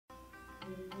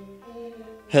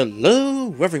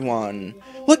Hello everyone!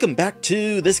 Welcome back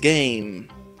to this game!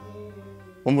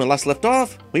 When we last left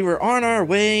off, we were on our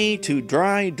way to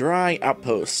Dry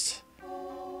Outpost.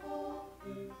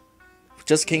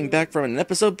 Just came back from an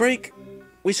episode break.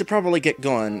 We should probably get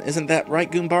going, isn't that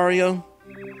right, Goombario?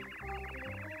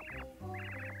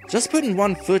 Just putting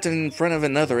one foot in front of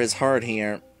another is hard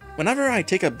here. Whenever I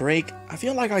take a break, I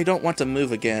feel like I don't want to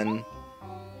move again.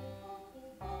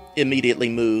 Immediately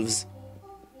moves.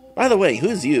 By the way,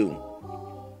 who's you?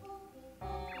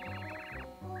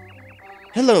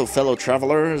 Hello, fellow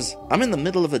travelers. I'm in the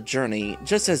middle of a journey,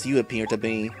 just as you appear to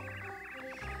be.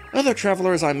 Other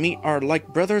travelers I meet are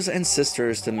like brothers and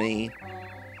sisters to me.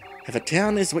 If a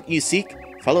town is what you seek,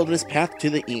 follow this path to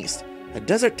the east. A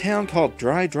desert town called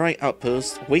Dry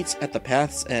Outpost waits at the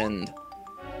path's end.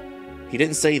 He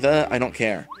didn't say I don't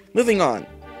care. Moving on.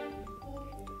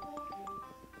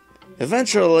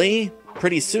 Eventually,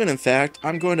 pretty soon in fact,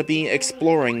 I'm going to be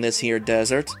exploring this here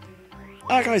desert.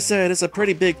 Like I said, it's a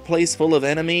pretty big place full of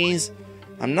enemies.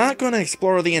 I'm not going to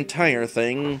explore the entire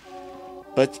thing,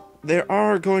 but there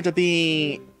are going to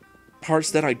be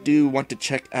parts that I do want to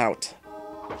check out.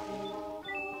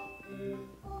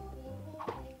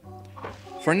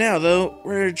 For now, though,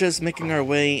 we're just making our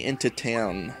way into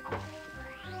town,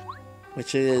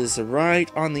 which is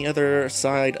right on the other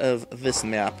side of this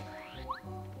map.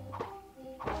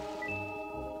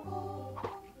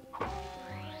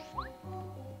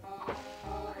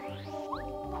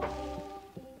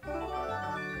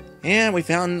 And we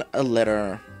found a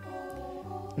letter.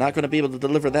 Not going to be able to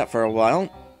deliver that for a while.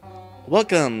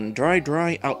 Welcome,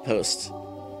 Dry Outpost.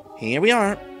 Here we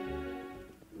are.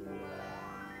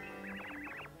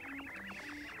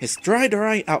 It's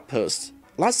Dry Outpost.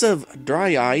 Lots of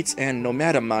dryites and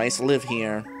nomadamice live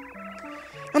here.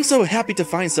 I'm so happy to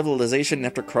find civilization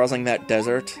after crossing that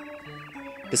desert.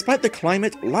 Despite the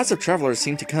climate, lots of travelers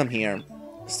seem to come here.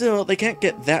 Still, they can't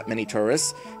get that many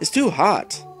tourists. It's too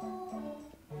hot.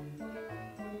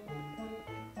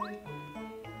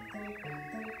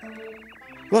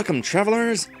 Welcome,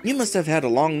 travelers. You must have had a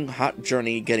long, hot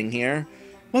journey getting here.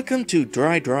 Welcome to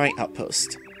Dry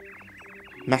Outpost.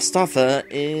 Mustafa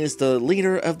is the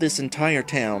leader of this entire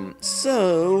town,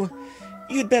 so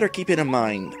you'd better keep it in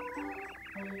mind.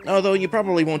 Although you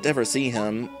probably won't ever see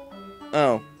him.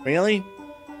 Oh, really?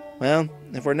 Well,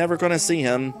 if we're never gonna see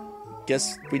him,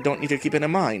 guess we don't need to keep it in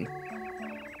mind.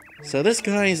 So this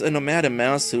guy's a nomad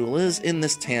mouse who lives in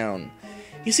this town.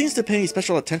 He seems to pay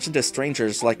special attention to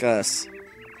strangers like us.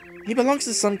 He belongs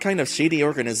to some kind of shady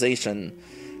organization.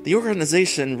 The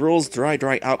organization rules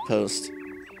Dry Outpost.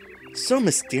 So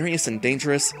mysterious and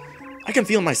dangerous, I can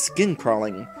feel my skin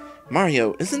crawling.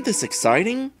 Mario, isn't this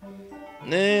exciting?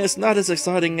 It's not as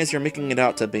exciting as you're making it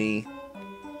out to be.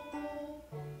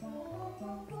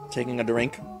 Taking a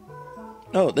drink.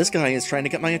 Oh, this guy is trying to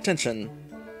get my attention.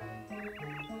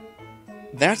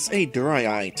 That's a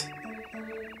dryite.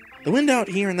 The wind out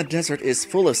here in the desert is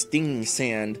full of stinging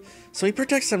sand, so he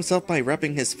protects himself by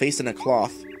wrapping his face in a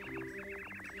cloth.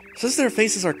 Since their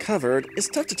faces are covered, it's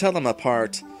tough to tell them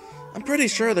apart. I'm pretty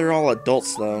sure they're all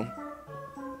adults, though.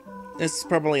 It's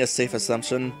probably a safe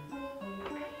assumption.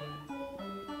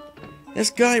 This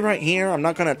guy right here I'm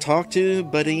not going to talk to,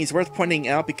 but he's worth pointing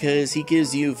out because he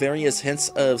gives you various hints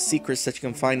of secrets that you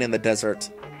can find in the desert.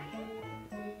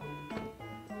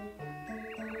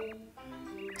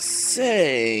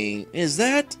 Say, is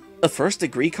that a first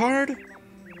degree card?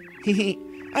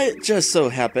 It just so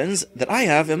happens that I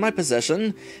have in my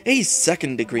possession a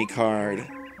second degree card.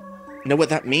 Know what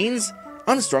that means?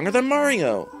 I'm stronger than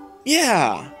Mario!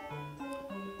 Yeah!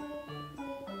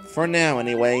 For now,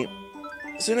 anyway.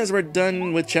 As soon as we're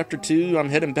done with Chapter 2, I'm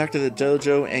heading back to the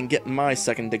dojo and get my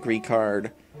second degree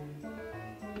card.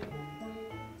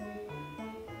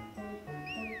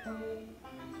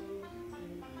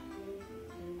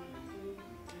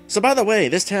 So by the way,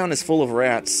 this town is full of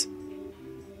rats.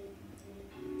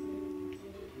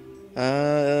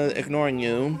 Ignoring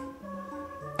you,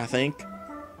 I think.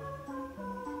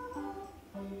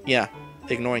 Yeah,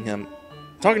 ignoring him.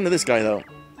 Talking to this guy, though.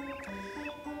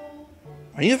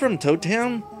 Are you from Toad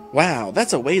Town? Wow,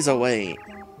 that's a ways away.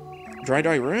 Dry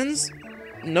Ruins?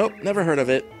 Nope, never heard of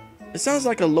it. It sounds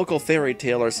like a local fairy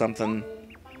tale or something.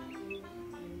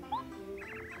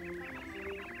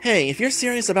 Hey, if you're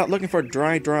serious about looking for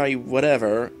dry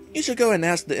whatever, you should go and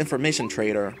ask the information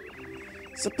trader.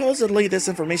 Supposedly, this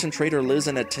information trader lives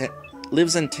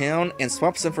in town and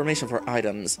swaps information for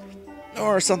items,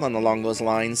 or something along those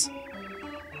lines.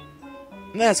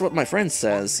 That's what my friend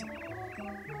says.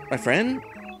 My friend?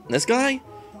 This guy?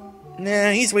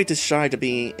 Nah, he's way too shy to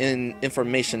be an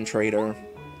information trader.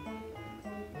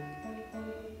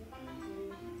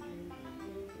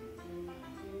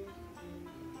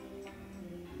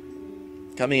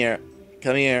 Come here.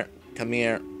 Come here. Come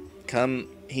here. Come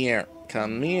here.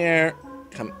 Come here.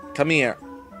 Come here.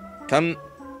 Come.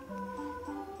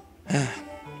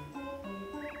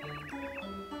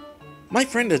 My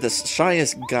friend is the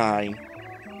shyest guy.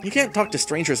 He can't talk to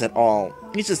strangers at all.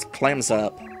 He just clams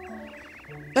up.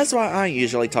 That's why I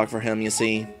usually talk for him, you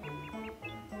see.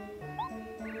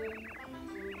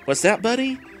 What's that,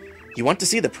 buddy? You want to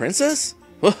see the princess?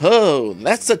 Whoa,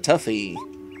 that's a toughie.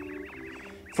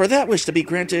 For that wish to be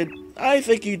granted, I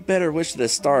think you'd better wish the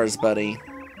stars, buddy.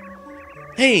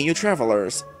 Hey, you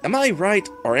travelers, am I right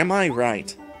or am I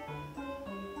right?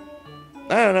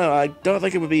 I don't know, I don't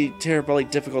think it would be terribly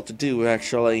difficult to do,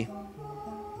 actually.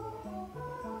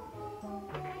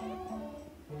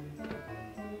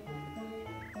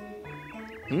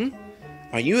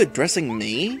 Are you addressing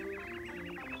me?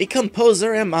 A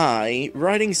composer am I,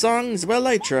 writing songs while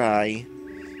I try.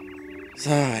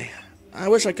 Sigh, I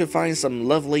wish I could find some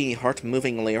lovely,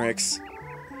 heart-moving lyrics.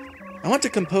 I want to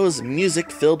compose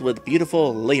music filled with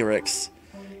beautiful lyrics.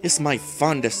 It's my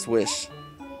fondest wish.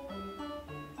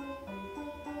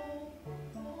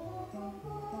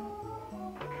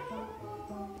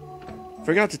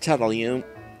 Forgot to tell you.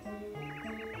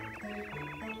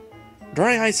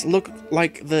 Dry ice look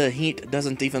like the heat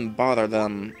doesn't even bother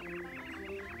them.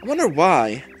 I wonder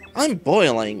why. I'm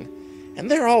boiling,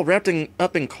 and they're all wrapped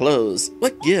up in clothes.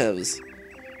 What gives?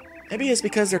 Maybe it's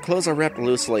because their clothes are wrapped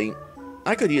loosely.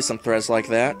 I could use some threads like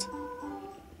that.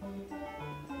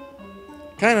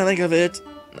 Kinda think of it,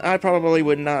 I probably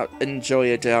would not enjoy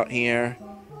it out here.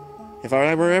 If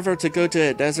I were ever to go to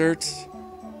a desert,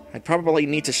 I'd probably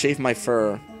need to shave my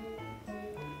fur.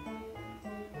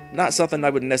 Not something I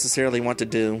would necessarily want to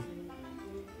do.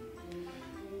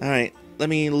 Alright, let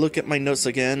me look at my notes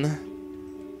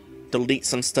again. Delete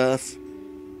some stuff.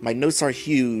 My notes are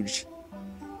huge.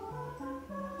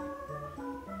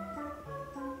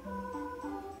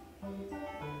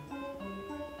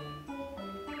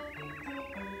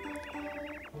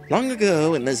 Long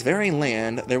ago, in this very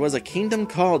land, there was a kingdom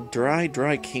called Dry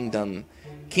Kingdom.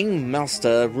 King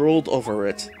Mausta ruled over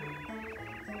it.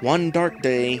 One dark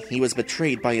day, he was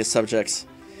betrayed by his subjects.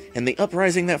 In the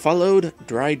uprising that followed,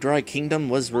 Dry Kingdom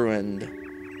was ruined.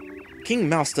 King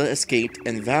Mausta escaped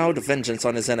and vowed vengeance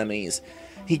on his enemies.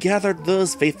 He gathered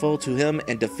those faithful to him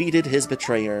and defeated his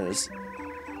betrayers.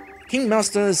 King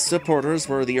Mausta's supporters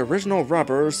were the original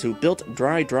robbers who built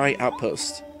Dry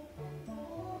Outpost.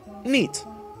 Neat.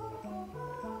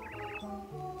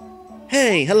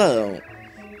 Hey, hello.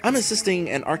 I'm assisting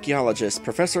an archaeologist,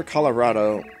 Professor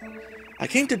Colorado. I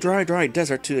came to Dry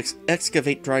Desert to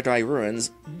excavate Dry ruins,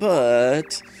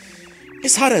 but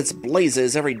it's hot as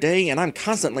blazes every day and I'm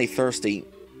constantly thirsty.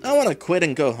 I want to quit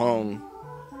and go home.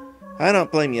 I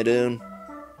don't blame you, dude.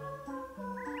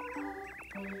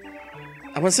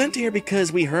 I was sent here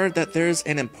because we heard that there's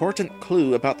an important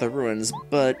clue about the ruins,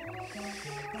 but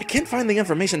I can't find the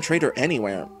information trader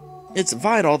anywhere. It's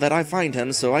vital that I find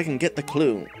him so I can get the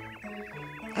clue.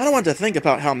 I don't want to think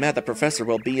about how mad the professor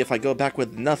will be if I go back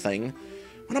with nothing.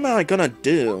 What am I gonna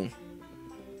do?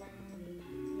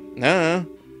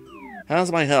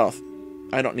 How's my health?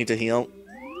 I don't need to heal.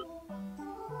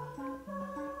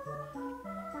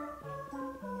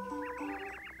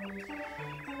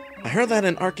 I heard that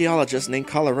an archaeologist named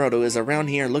Colorado is around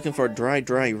here looking for Dry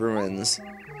ruins.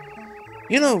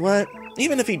 You know what?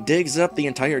 Even if he digs up the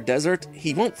entire desert,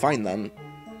 he won't find them.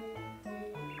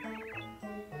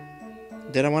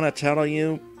 Did I want to tell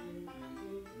you?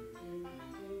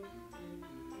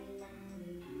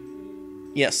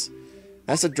 Yes,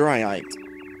 that's a Dryite.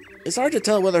 It's hard to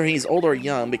tell whether he's old or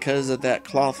young because of that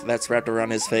cloth that's wrapped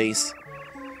around his face.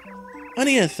 What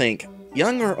do you think?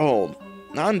 Young or old?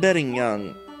 I'm betting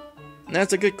young.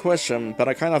 That's a good question, but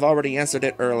I kind of already answered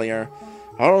it earlier.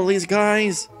 All these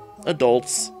guys?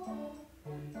 Adults.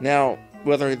 Now,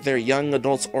 whether they're young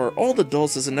adults or old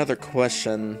adults is another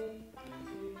question.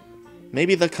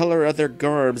 Maybe the color of their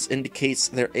garbs indicates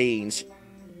their age.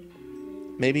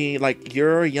 Maybe, like,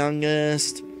 you're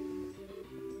youngest,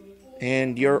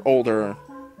 and you're older.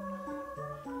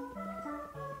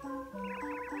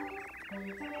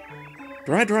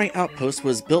 Dry Outpost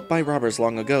was built by robbers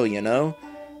long ago, you know?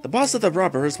 The boss of the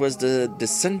robbers was the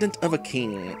descendant of a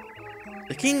king.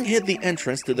 The king hid the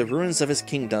entrance to the ruins of his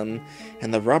kingdom,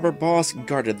 and the robber boss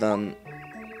guarded them.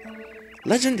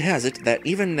 Legend has it that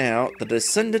even now, the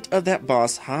descendant of that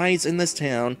boss hides in this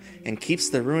town and keeps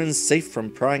the ruins safe from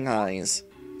prying eyes.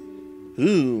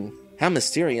 Ooh, how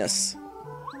mysterious.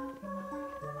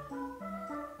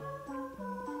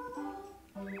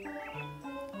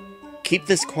 Keep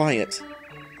this quiet.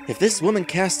 If this woman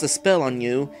casts a spell on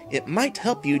you, it might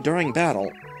help you during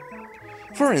battle.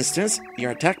 For instance,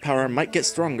 your attack power might get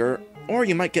stronger, or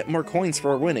you might get more coins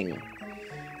for winning.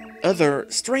 Other,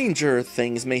 stranger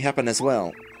things may happen as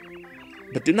well.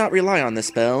 But do not rely on this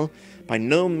spell. By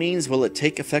no means will it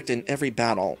take effect in every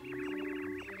battle.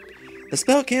 The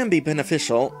spell can be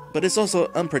beneficial, but it's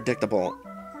also unpredictable.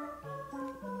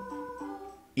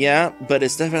 Yeah, but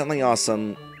it's definitely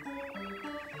awesome.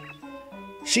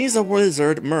 She's a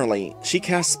wizard, Merly. She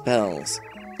casts spells.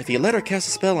 If you let her cast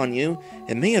a spell on you,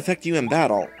 it may affect you in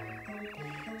battle.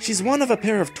 She's one of a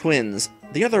pair of twins.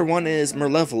 The other one is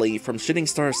Merlovely from Shooting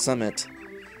Star Summit.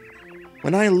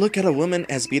 When I look at a woman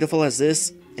as beautiful as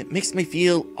this, it makes me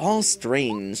feel all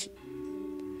strange.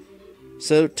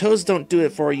 So toads don't do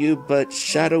it for you, but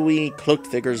shadowy, cloaked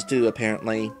figures do,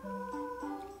 apparently.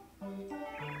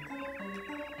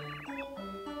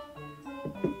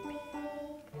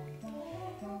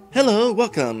 Hello,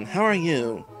 welcome, how are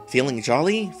you? Feeling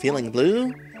jolly? Feeling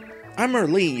blue? I'm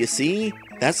Merly, you see?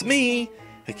 That's me!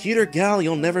 A cuter gal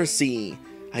you'll never see.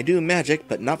 I do magic,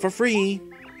 but not for free.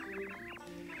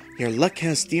 Your luck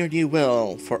has steered you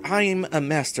well, for I am a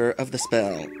master of the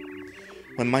spell.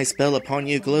 When my spell upon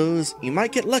you glows, you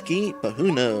might get lucky, but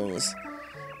who knows?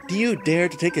 Do you dare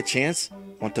to take a chance?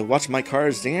 Want to watch my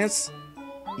cards dance?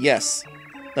 Yes.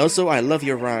 Also, I love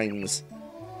your rhymes.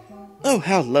 Oh,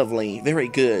 how lovely. Very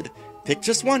good. Pick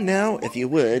just one now, if you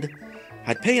would.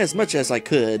 I'd pay as much as I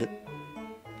could.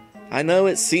 I know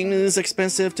it seems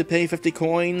expensive to pay 50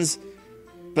 coins,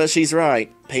 but she's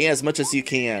right. Pay as much as you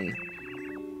can.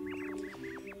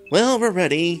 Well, we're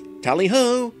ready.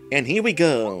 Tally-ho, and here we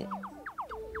go.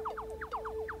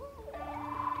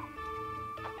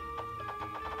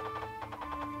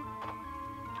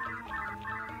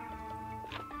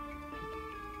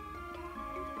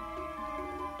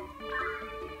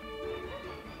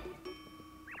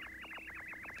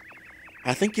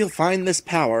 I think you'll find this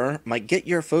power might get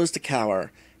your foes to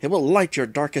cower. It will light your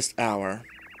darkest hour.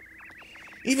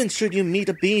 Even should you meet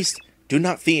a beast, do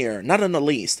not fear, not in the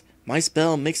least. My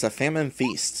spell makes a famine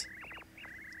feast.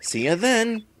 See ya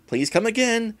then. Please come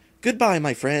again. Goodbye,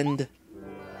 my friend.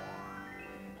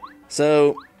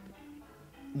 So,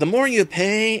 the more you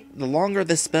pay, the longer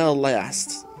the spell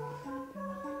lasts.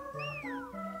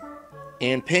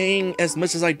 And paying as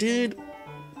much as I did,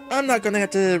 I'm not gonna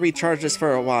have to recharge this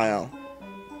for a while.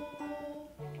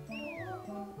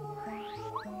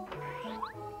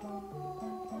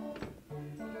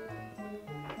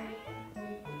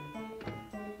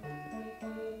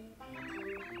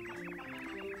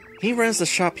 He runs the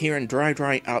shop here in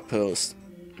Dry Outpost.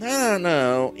 I don't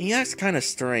know, he acts kinda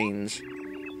strange.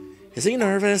 Is he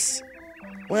nervous?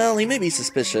 Well, he may be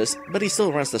suspicious, but he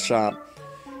still runs the shop.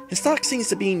 His stock seems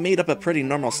to be made up of pretty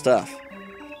normal stuff.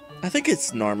 I think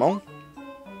it's normal.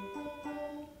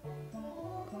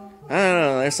 I don't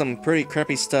know, there's some pretty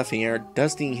crappy stuff here.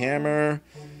 Dusty hammer.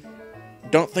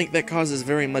 Don't think that causes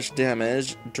very much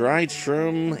damage. Dried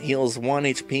shroom heals 1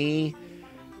 HP.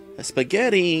 A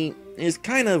spaghetti is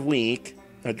kind of weak.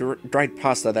 A dried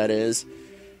pasta, that is.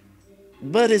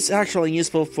 But it's actually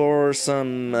useful for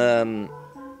some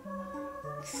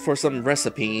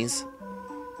recipes.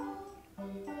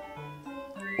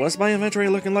 What's my inventory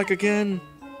looking like again?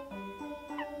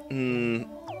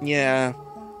 Yeah.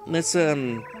 Let's,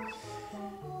 I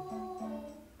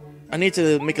need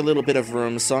to make a little bit of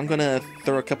room, so I'm gonna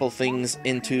throw a couple things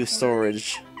into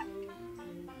storage.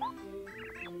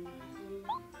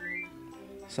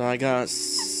 So I got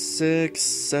 6,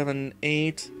 7,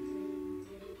 8.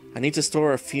 I need to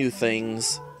store a few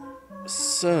things.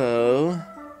 So,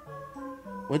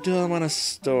 what do I want to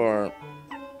store?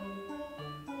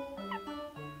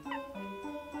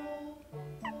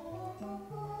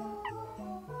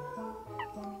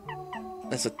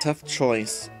 That's a tough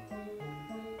choice.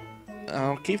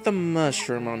 I'll keep the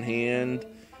mushroom on hand.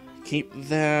 Keep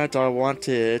that, I want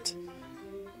it.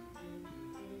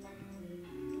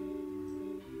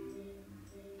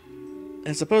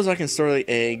 And suppose I can store the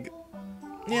egg.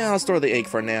 Yeah, I'll store the egg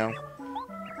for now.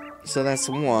 So that's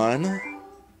 1.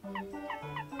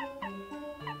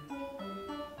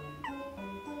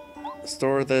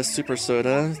 Store the super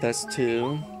soda. That's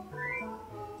 2.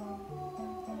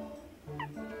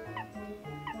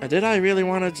 Did I really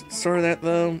want to store that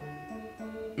though?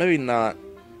 Maybe not.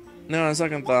 No, on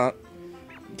second thought.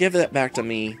 Give that back to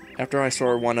me after I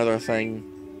store one other thing.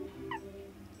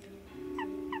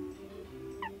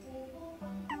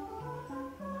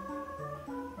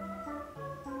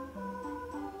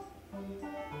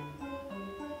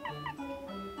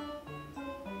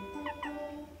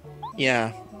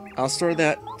 Yeah, I'll store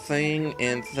that thing,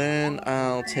 and then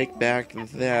I'll take back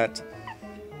that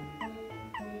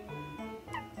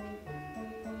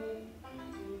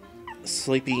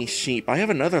Sleepy sheep. I have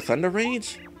another Thunder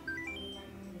Rage?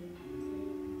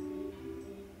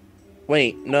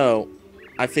 Wait, no.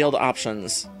 I failed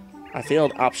options. I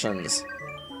failed options.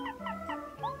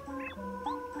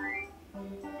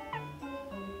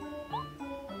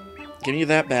 Give me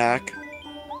that back.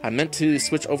 I meant to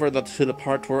switch over to the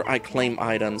part where I claim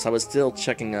items. I was still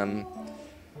checking them.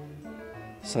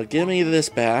 So give me this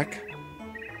back.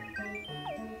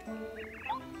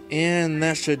 And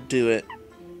that should do it.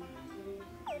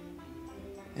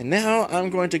 And now I'm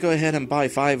going to go ahead and buy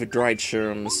 5 dried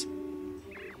shrooms.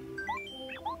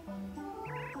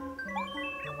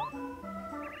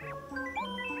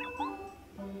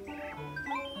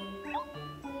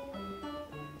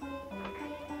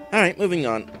 Alright, moving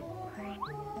on.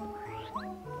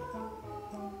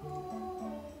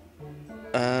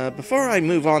 Before I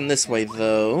move on this way,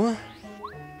 though...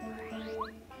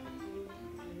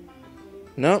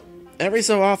 Nope. Every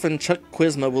so often, Chuck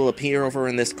Quizma will appear over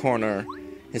in this corner.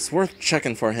 It's worth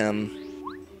checking for him.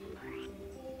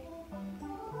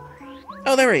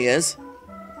 Oh, there he is.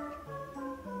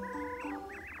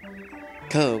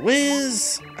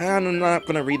 Quiz! I'm not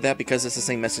gonna read that because it's the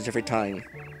same message every time.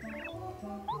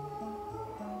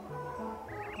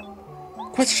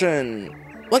 Question!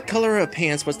 What color of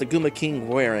pants was the Goomba King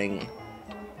wearing?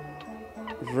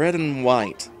 Red and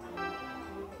white.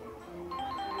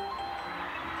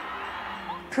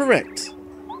 Correct.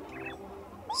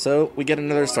 So, we get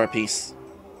another star piece.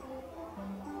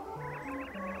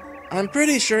 I'm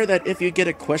pretty sure that if you get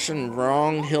a question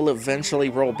wrong, he'll eventually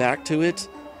roll back to it.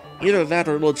 Either that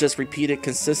or we'll just repeat it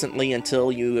consistently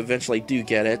until you eventually do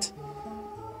get it.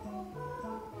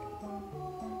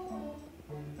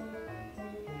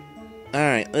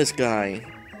 Alright, this guy.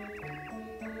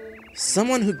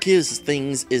 Someone who gives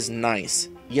things is nice.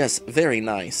 Yes, very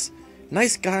nice.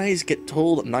 Nice guys get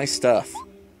told nice stuff.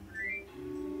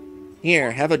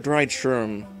 Here, have a dried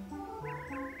shroom.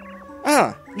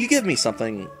 Ah, you give me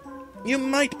something. You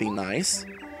might be nice.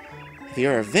 If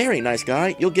you're a very nice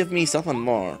guy, you'll give me something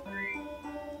more.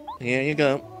 Here you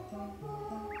go.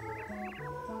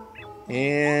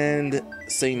 And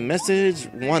same message,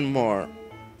 one more.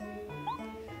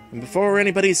 And before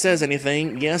anybody says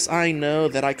anything, yes, I know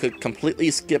that I could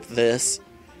completely skip this,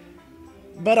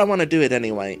 but I want to do it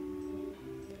anyway.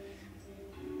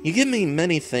 You give me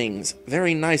many things.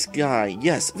 Very nice guy.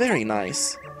 Yes, very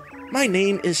nice. My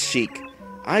name is Sheik.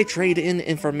 I trade in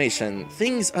information,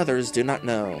 things others do not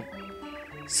know.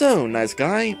 So, nice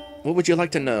guy, what would you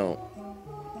like to know?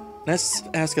 Let's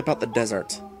ask about the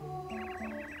desert.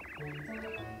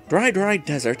 Dry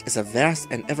Desert is a vast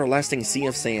and everlasting sea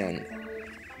of sand.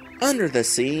 Under the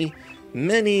sea,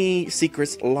 many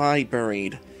secrets lie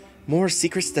buried. More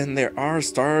secrets than there are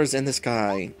stars in the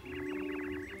sky.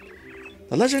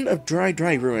 The legend of Dry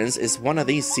Ruins is one of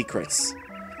these secrets.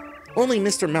 Only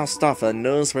Mr. Malstaffa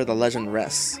knows where the legend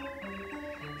rests.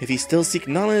 If you still seek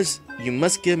knowledge, you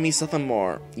must give me something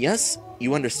more. Yes?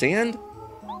 You understand?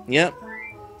 Yep.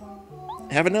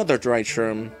 Have another dried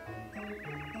shroom.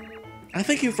 I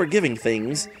thank you for giving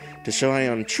things. To show I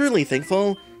am truly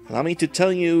thankful, allow me to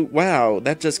tell you, wow,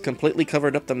 that just completely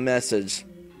covered up the message.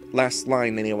 Last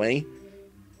line, anyway.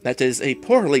 That is a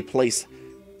poorly placed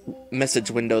message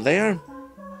window there.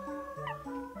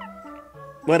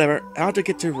 Whatever, how to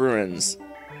get to ruins.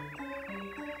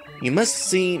 You must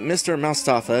see Mr.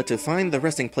 Malstaffa to find the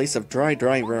resting place of Dry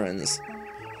Ruins.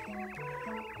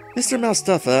 Mr.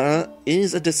 Malstaffa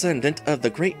is a descendant of the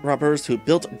great robbers who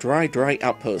built Dry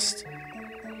Outpost.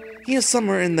 He is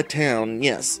somewhere in the town,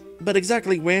 yes, but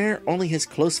exactly where, only his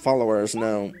close followers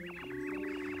know.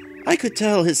 I could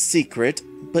tell his secret,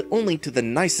 but only to the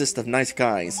nicest of nice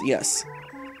guys, yes.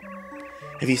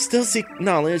 If you still seek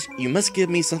knowledge, you must give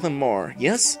me something more.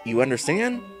 Yes? You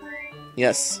understand?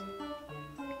 Yes.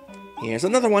 Here's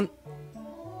another one.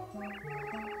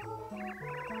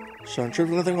 Sean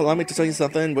Trivial Nothing will allow me to tell you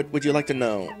something. What would you like to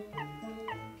know?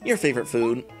 Your favorite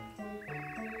food.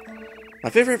 My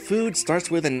favorite food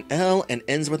starts with an L and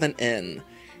ends with an N.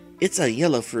 It's a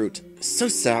yellow fruit. So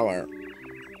sour.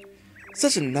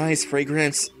 Such a nice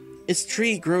fragrance. Its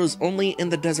tree grows only in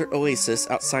the desert oasis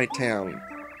outside town.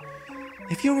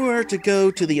 If you were to go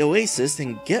to the oasis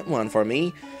and get one for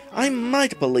me, I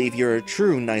might believe you're a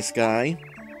true nice guy.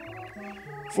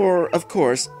 For, of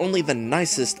course, only the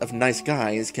nicest of nice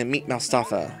guys can meet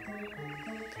Malstaffa.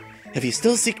 If you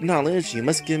still seek knowledge, you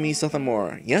must give me something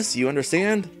more. Yes, you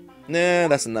understand? Nah,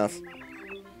 that's enough.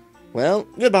 Well,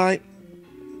 goodbye.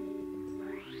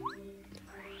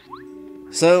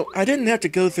 So, I didn't have to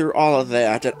go through all of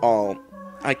that at all.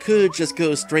 I could just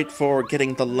go straight for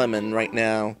getting the lemon right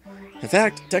now. In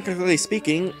fact, technically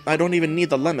speaking, I don't even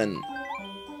need the lemon.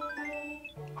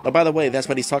 Oh, by the way, that's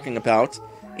what he's talking about.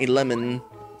 A lemon.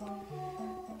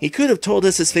 He could have told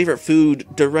us his favorite food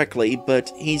directly,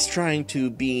 but he's trying to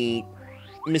be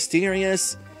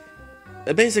mysterious.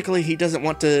 Basically, he doesn't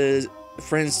want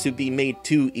friends to be made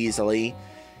too easily.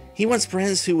 He wants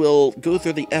friends who will go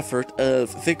through the effort of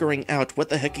figuring out what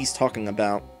the heck he's talking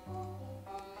about.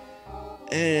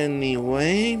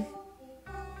 Anyway,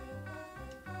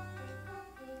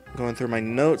 going through my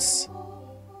notes.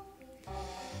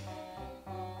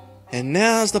 And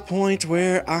now's the point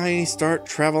where I start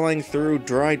traveling through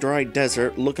dry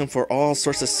desert looking for all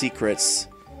sorts of secrets.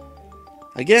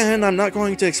 Again, I'm not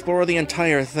going to explore the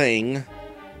entire thing.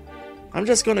 I'm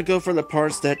just going to go for the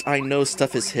parts that I know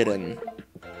stuff is hidden.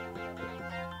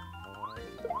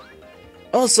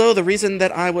 Also, the reason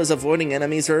that I was avoiding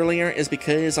enemies earlier is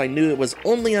because I knew it was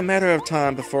only a matter of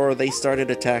time before they started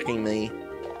attacking me.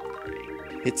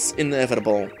 It's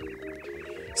inevitable.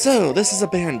 So, this is a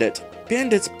bandit.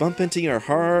 Bandits bump into you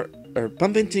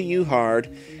hard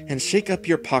and shake up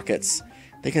your pockets.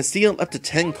 They can steal up to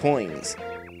 10 coins.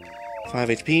 5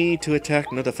 HP, 2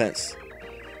 attack, no defense.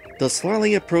 They'll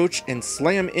slyly approach and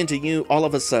slam into you all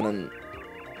of a sudden.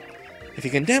 If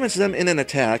you can damage them in an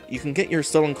attack, you can get your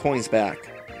stolen coins back.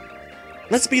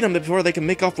 Let's beat them before they can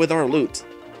make off with our loot.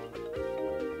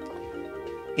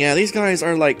 Yeah, these guys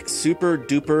are like super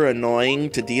duper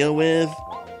annoying to deal with.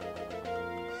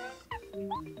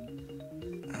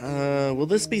 Will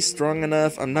this be strong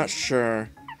enough? I'm not sure.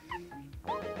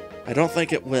 I don't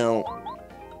think it will.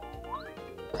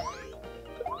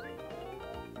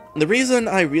 The reason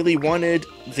I really wanted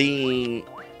the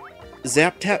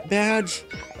Zap Tap badge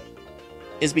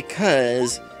is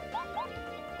because,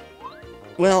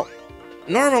 well,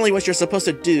 normally what you're supposed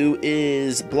to do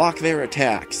is block their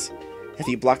attacks. If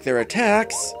you block their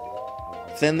attacks,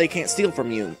 then they can't steal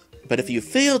from you. But if you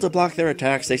fail to block their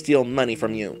attacks, they steal money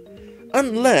from you.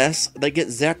 Unless they get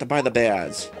zapped by the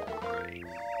badge.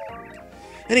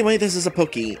 Anyway, this is a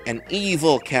Pokey, an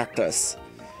evil cactus.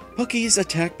 Pokies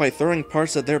attack by throwing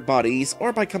parts of their bodies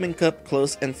or by coming up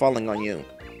close and falling on you.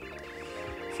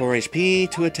 4 HP,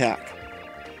 2 attack.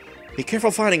 Be careful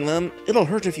fighting them, it'll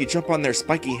hurt if you jump on their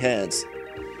spiky heads.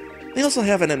 They also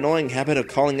have an annoying habit of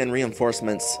calling in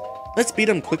reinforcements. Let's beat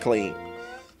them quickly.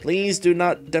 Please do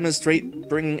not demonstrate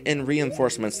bringing in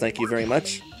reinforcements, thank you very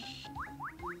much.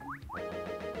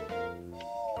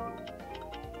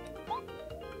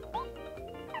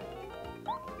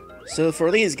 So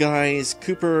for these guys,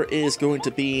 Cooper is going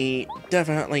to be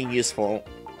definitely useful.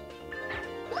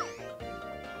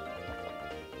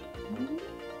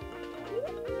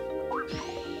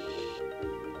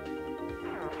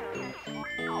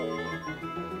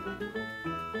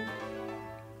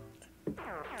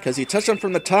 Because you touch them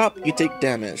from the top, you take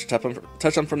damage.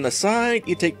 Touch them from the side,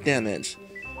 you take damage.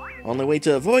 Only way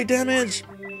to avoid damage,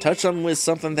 touch them with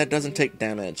something that doesn't take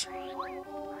damage.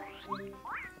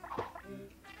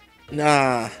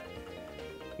 Nah.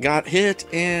 Got hit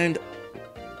and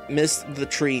missed the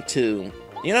tree too.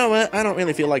 You know what? I don't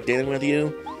really feel like dealing with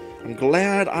you. I'm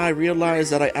glad I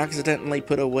realized that I accidentally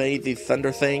put away the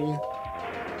thunder thing.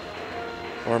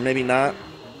 Or maybe not.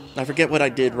 I forget what I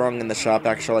did wrong in the shop,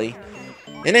 actually.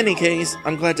 In any case,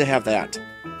 I'm glad to have that.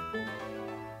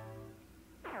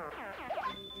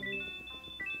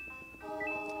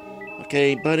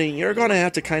 Okay, buddy, you're gonna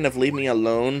have to kind of leave me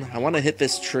alone. I want to hit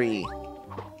this tree.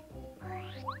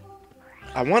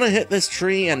 I want to hit this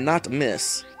tree and not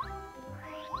miss.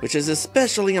 Which is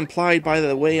especially implied by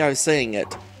the way I was saying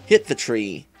it. Hit the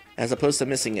tree, as opposed to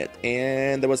missing it.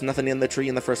 And there was nothing in the tree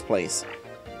in the first place.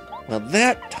 Well,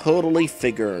 that totally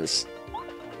figures.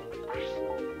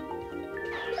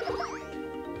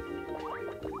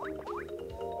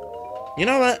 You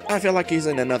know what? I feel like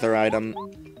using another item.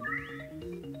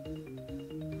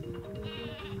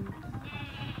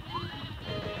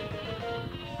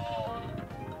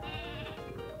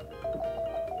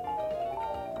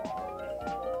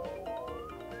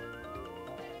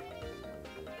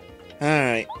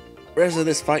 Alright, rest of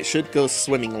this fight should go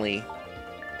swimmingly.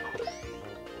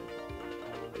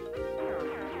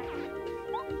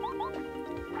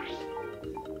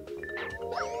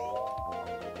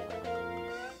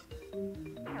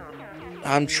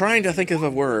 I'm trying to think of a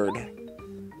word.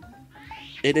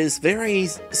 It is very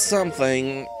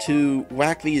something to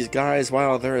whack these guys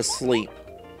while they're asleep.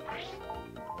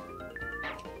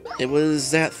 It was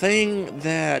that thing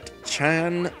that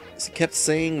Chan kept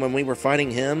saying when we were fighting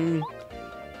him.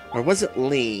 Or was it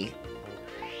Lee?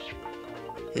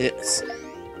 It's...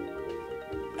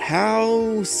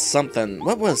 how something.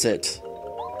 What was it?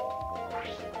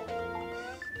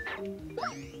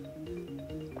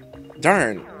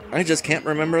 Darn, I just can't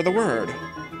remember the word.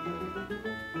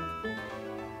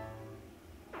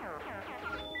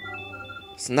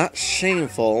 not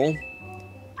shameful.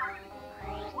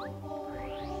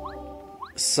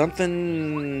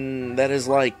 Something that is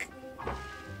like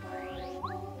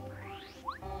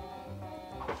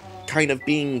kind of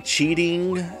being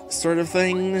cheating sort of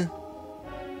thing.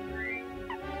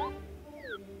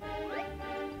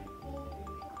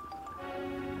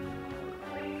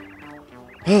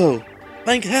 Oh,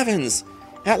 thank heavens!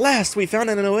 At last we found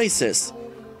an oasis.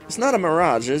 It's not a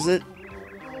mirage, is it?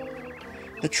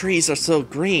 The trees are so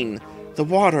green, the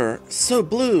water so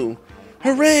blue.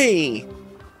 Hooray!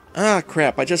 Ah,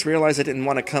 crap, I just realized I didn't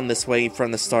want to come this way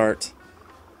from the start.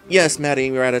 Yes, Maddie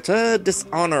Ratata,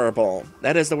 dishonorable.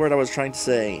 That is the word I was trying to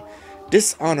say.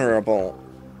 Dishonorable.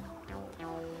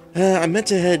 I meant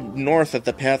to head north of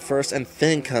the path first and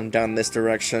then come down this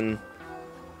direction.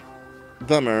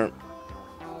 Bummer.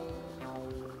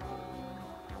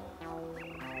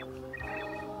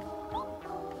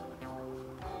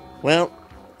 Well,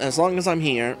 as long as I'm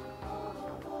here,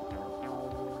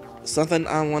 something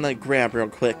I want to grab real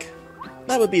quick.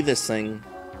 That would be this thing.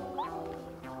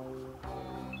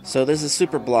 So this is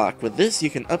Super Block. With this,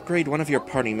 you can upgrade one of your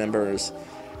party members.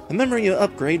 The member you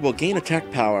upgrade will gain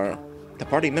attack power. The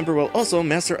party member will also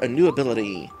master a new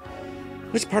ability.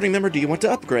 Which party member do you want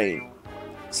to upgrade?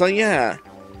 So yeah,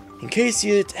 in case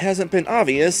it hasn't been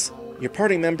obvious, your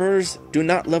party members do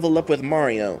not level up with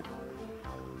Mario.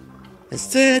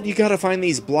 Instead, you gotta find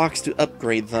these blocks to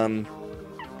upgrade them.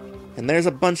 And there's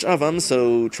a bunch of them,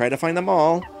 so try to find them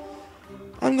all.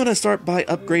 I'm gonna start by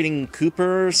upgrading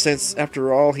Cooper, since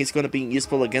after all, he's gonna be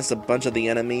useful against a bunch of the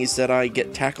enemies that I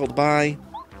get tackled by.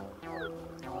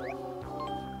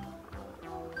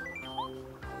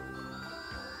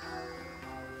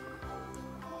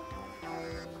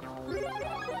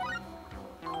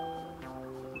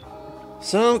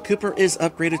 So, Cooper is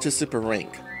upgraded to Super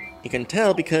Rank. You can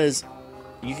tell because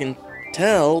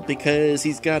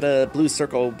he's got a blue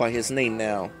circle by his name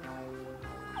now.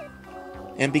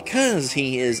 And because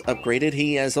he is upgraded,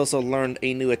 he has also learned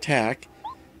a new attack.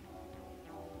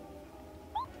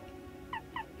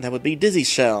 That would be Dizzy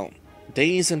Shell.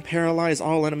 Daze and paralyze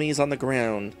all enemies on the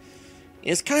ground.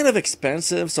 It's kind of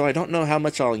expensive, so I don't know how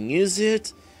much I'll use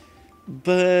it,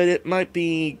 but it might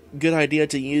be a good idea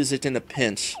to use it in a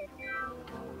pinch.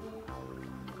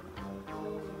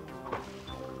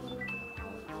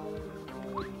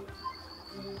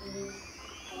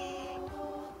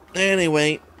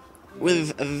 Anyway,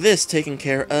 with this taken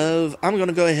care of, I'm going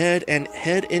to go ahead and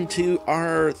head into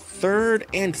our third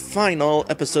and final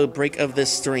episode break of this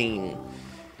stream.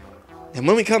 And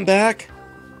when we come back,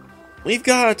 we've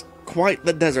got quite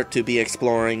the desert to be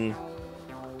exploring.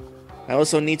 I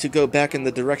also need to go back in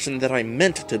the direction that I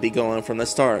meant to be going from the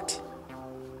start.